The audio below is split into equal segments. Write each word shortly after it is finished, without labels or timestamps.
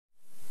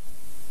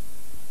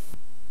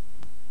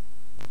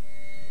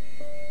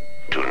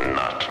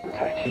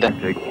So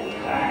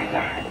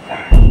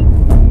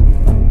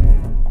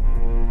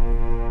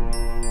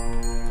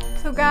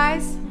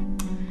guys,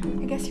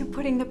 I guess you're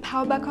putting the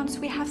power back on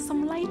so we have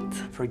some light?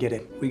 Forget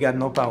it. We got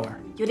no power.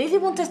 You really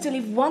want us to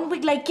live 1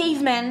 week like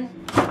cavemen?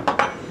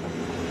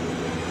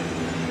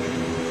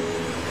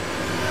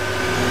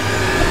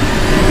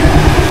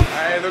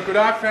 Hey, look what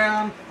I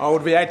found.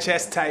 Old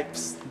VHS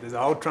tapes. There's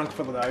a whole trunk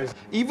full of those.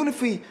 Even if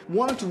we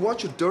wanted to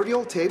watch your dirty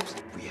old tapes,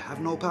 we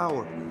have no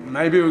power.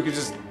 Maybe we could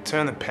just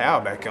turn the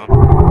power back on.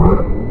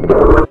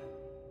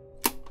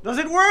 Does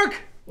it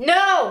work?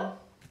 No!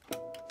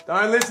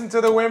 Don't listen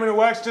to the women, it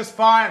works just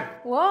fine.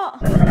 What?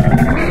 Do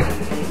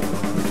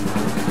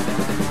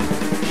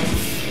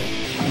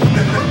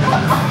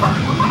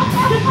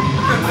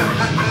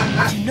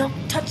not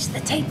touch the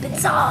tape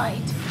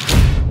inside!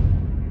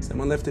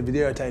 Someone left a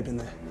videotape in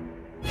there.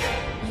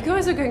 You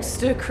guys are going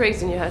stir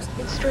crazy in your head.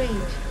 It's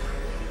strange.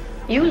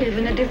 You live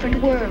in a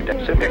different world.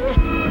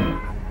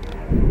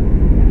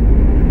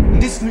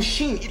 This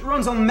machine, it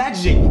runs on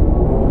magic.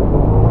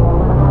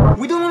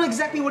 We don't know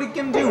exactly what it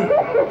can do.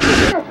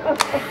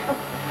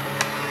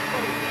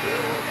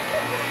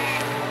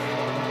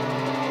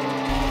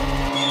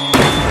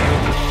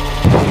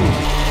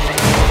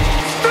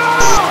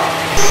 Stop!